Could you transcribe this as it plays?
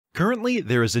Currently,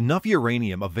 there is enough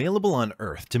uranium available on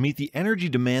Earth to meet the energy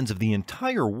demands of the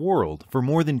entire world for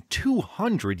more than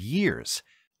 200 years.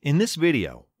 In this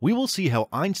video, we will see how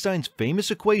Einstein's famous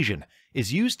equation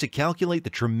is used to calculate the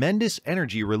tremendous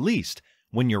energy released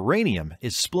when uranium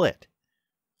is split.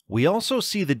 We also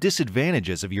see the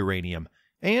disadvantages of uranium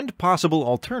and possible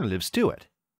alternatives to it.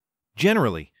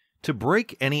 Generally, to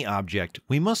break any object,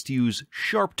 we must use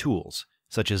sharp tools,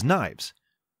 such as knives.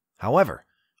 However,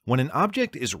 when an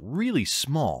object is really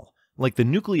small, like the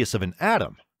nucleus of an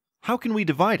atom, how can we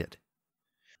divide it?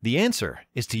 The answer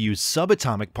is to use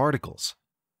subatomic particles.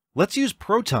 Let's use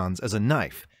protons as a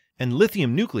knife and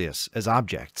lithium nucleus as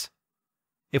objects.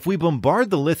 If we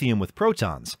bombard the lithium with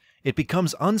protons, it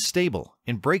becomes unstable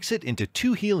and breaks it into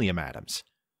 2 helium atoms.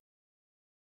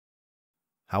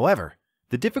 However,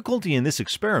 the difficulty in this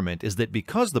experiment is that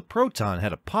because the proton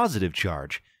had a positive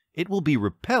charge, it will be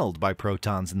repelled by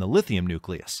protons in the lithium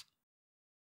nucleus.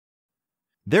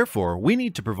 Therefore, we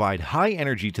need to provide high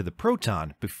energy to the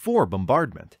proton before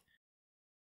bombardment.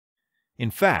 In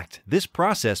fact, this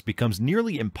process becomes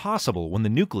nearly impossible when the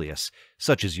nucleus,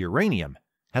 such as uranium,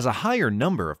 has a higher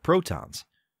number of protons.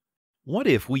 What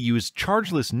if we use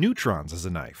chargeless neutrons as a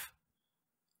knife?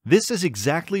 This is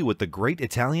exactly what the great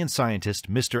Italian scientist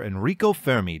Mr. Enrico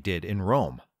Fermi did in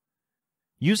Rome.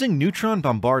 Using neutron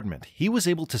bombardment, he was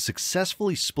able to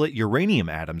successfully split uranium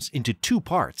atoms into 2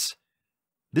 parts.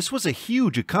 This was a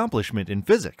huge accomplishment in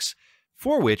physics,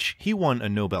 for which he won a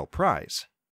Nobel Prize.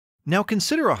 Now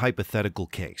consider a hypothetical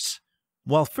case.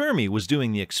 While Fermi was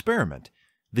doing the experiment,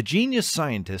 the genius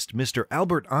scientist Mr.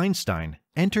 Albert Einstein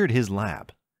entered his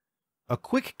lab. A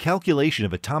quick calculation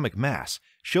of atomic mass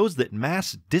shows that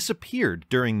mass disappeared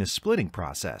during the splitting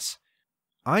process.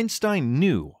 Einstein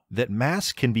knew that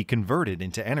mass can be converted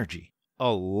into energy.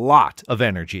 A lot of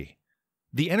energy.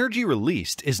 The energy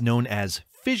released is known as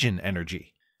fission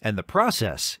energy, and the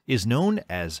process is known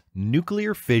as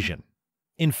nuclear fission.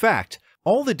 In fact,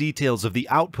 all the details of the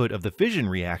output of the fission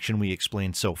reaction we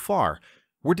explained so far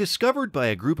were discovered by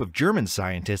a group of German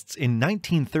scientists in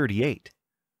 1938.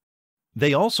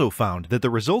 They also found that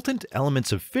the resultant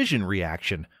elements of fission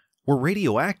reaction were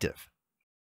radioactive.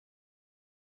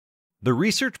 The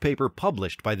research paper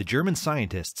published by the German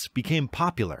scientists became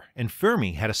popular, and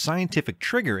Fermi had a scientific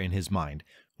trigger in his mind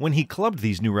when he clubbed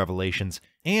these new revelations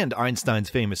and Einstein's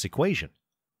famous equation.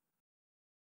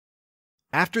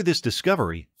 After this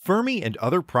discovery, Fermi and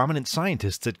other prominent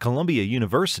scientists at Columbia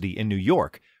University in New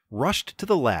York rushed to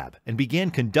the lab and began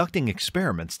conducting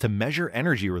experiments to measure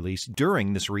energy release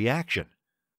during this reaction.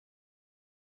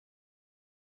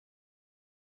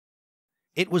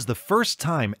 It was the first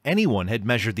time anyone had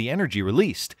measured the energy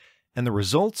released, and the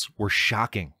results were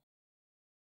shocking.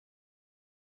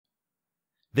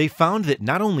 They found that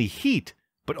not only heat,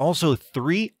 but also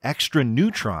 3 extra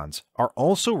neutrons are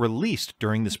also released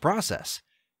during this process.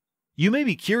 You may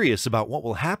be curious about what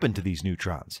will happen to these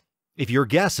neutrons. If your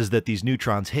guess is that these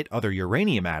neutrons hit other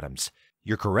uranium atoms,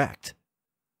 you're correct.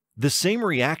 The same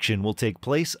reaction will take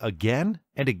place again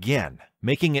and again,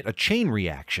 making it a chain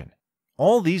reaction.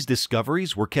 All these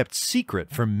discoveries were kept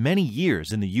secret for many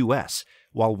years in the US,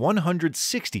 while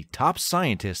 160 top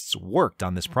scientists worked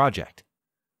on this project.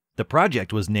 The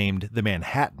project was named the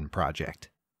Manhattan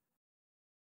Project.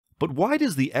 But why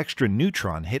does the extra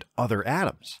neutron hit other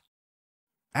atoms?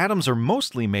 Atoms are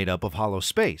mostly made up of hollow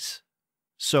space,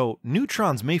 so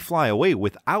neutrons may fly away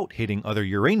without hitting other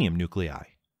uranium nuclei.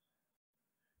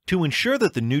 To ensure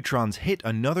that the neutrons hit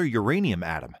another uranium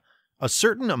atom, a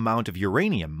certain amount of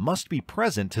uranium must be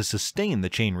present to sustain the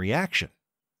chain reaction.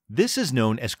 This is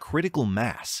known as critical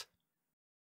mass.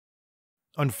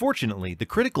 Unfortunately, the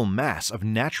critical mass of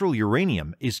natural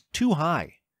uranium is too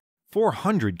high,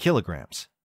 400 kilograms.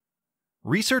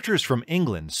 Researchers from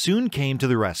England soon came to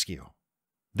the rescue.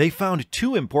 They found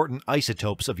 2 important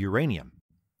isotopes of uranium,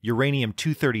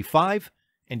 uranium-235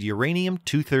 and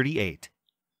uranium-238.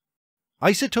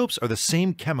 Isotopes are the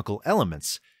same chemical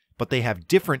elements, but they have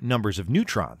different numbers of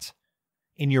neutrons.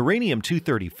 In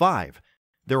uranium-235,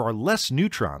 there are less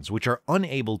neutrons which are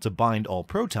unable to bind all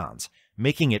protons,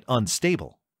 making it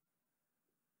unstable.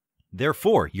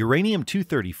 Therefore,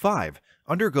 uranium-235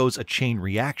 undergoes a chain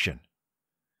reaction.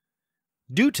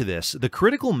 Due to this, the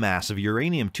critical mass of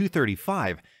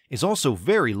uranium-235 is also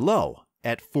very low,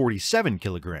 at 47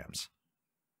 kilograms.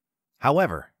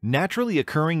 However, naturally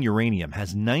occurring uranium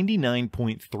has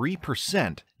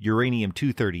 99.3%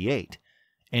 uranium-238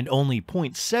 and only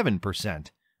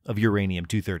 0.7% of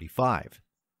uranium-235.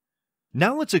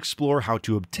 Now let's explore how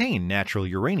to obtain natural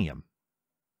uranium.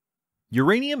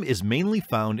 Uranium is mainly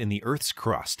found in the Earth's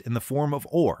crust in the form of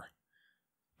ore.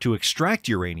 To extract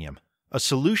uranium, A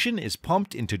solution is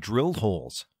pumped into drilled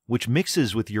holes, which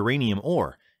mixes with uranium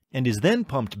ore and is then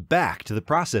pumped back to the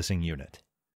processing unit.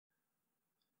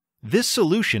 This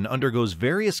solution undergoes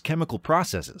various chemical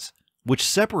processes, which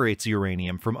separates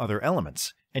uranium from other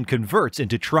elements and converts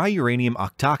into triuranium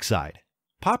octoxide,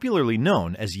 popularly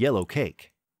known as yellow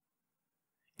cake.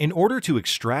 In order to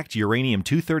extract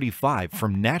uranium-235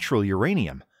 from natural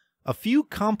uranium, a few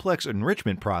complex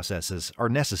enrichment processes are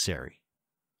necessary.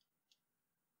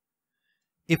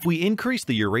 If we increase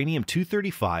the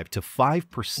uranium-235 to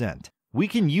 5%, we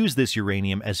can use this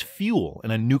uranium as fuel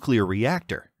in a nuclear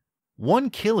reactor. 1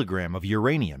 kilogram of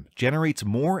uranium generates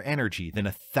more energy than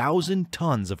 1,000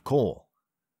 tons of coal.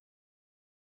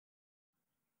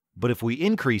 But if we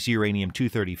increase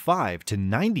uranium-235 to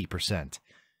 90%,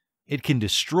 it can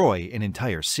destroy an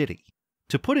entire city.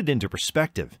 To put it into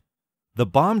perspective, the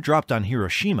bomb dropped on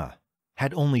Hiroshima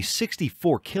had only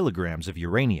 64 kilograms of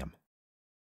uranium.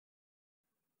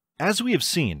 As we have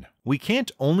seen, we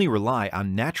can't only rely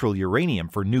on natural uranium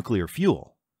for nuclear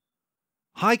fuel.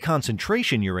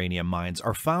 High-concentration uranium mines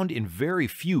are found in very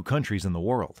few countries in the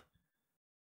world.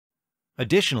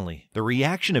 Additionally, the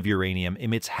reaction of uranium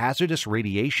emits hazardous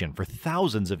radiation for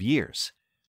thousands of years.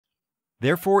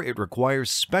 Therefore, it requires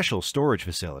special storage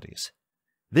facilities.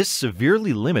 This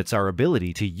severely limits our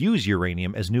ability to use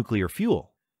uranium as nuclear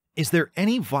fuel. Is there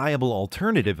any viable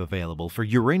alternative available for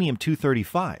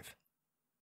uranium-235?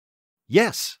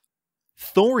 Yes!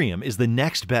 Thorium is the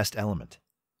next best element,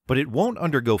 but it won't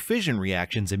undergo fission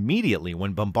reactions immediately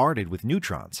when bombarded with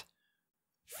neutrons.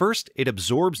 First, it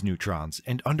absorbs neutrons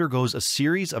and undergoes a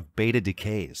series of beta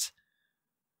decays.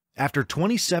 After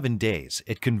 27 days,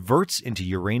 it converts into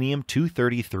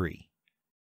uranium-233.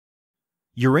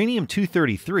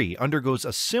 Uranium-233 undergoes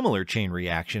a similar chain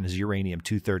reaction as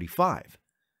uranium-235.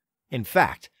 In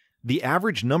fact, the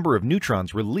average number of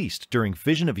neutrons released during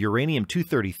fission of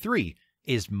uranium-233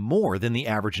 is more than the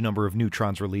average number of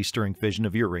neutrons released during fission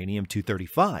of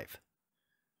uranium-235.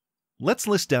 Let's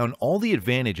list down all the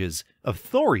advantages of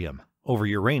thorium over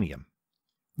uranium.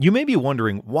 You may be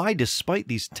wondering why, despite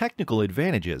these technical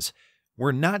advantages,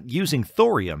 we're not using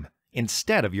thorium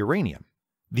instead of uranium.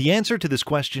 The answer to this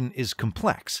question is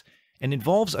complex and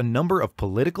involves a number of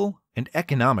political and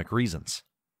economic reasons.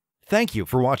 Thank you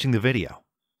for watching the video.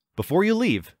 Before you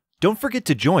leave, don't forget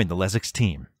to join the Lesics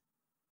team.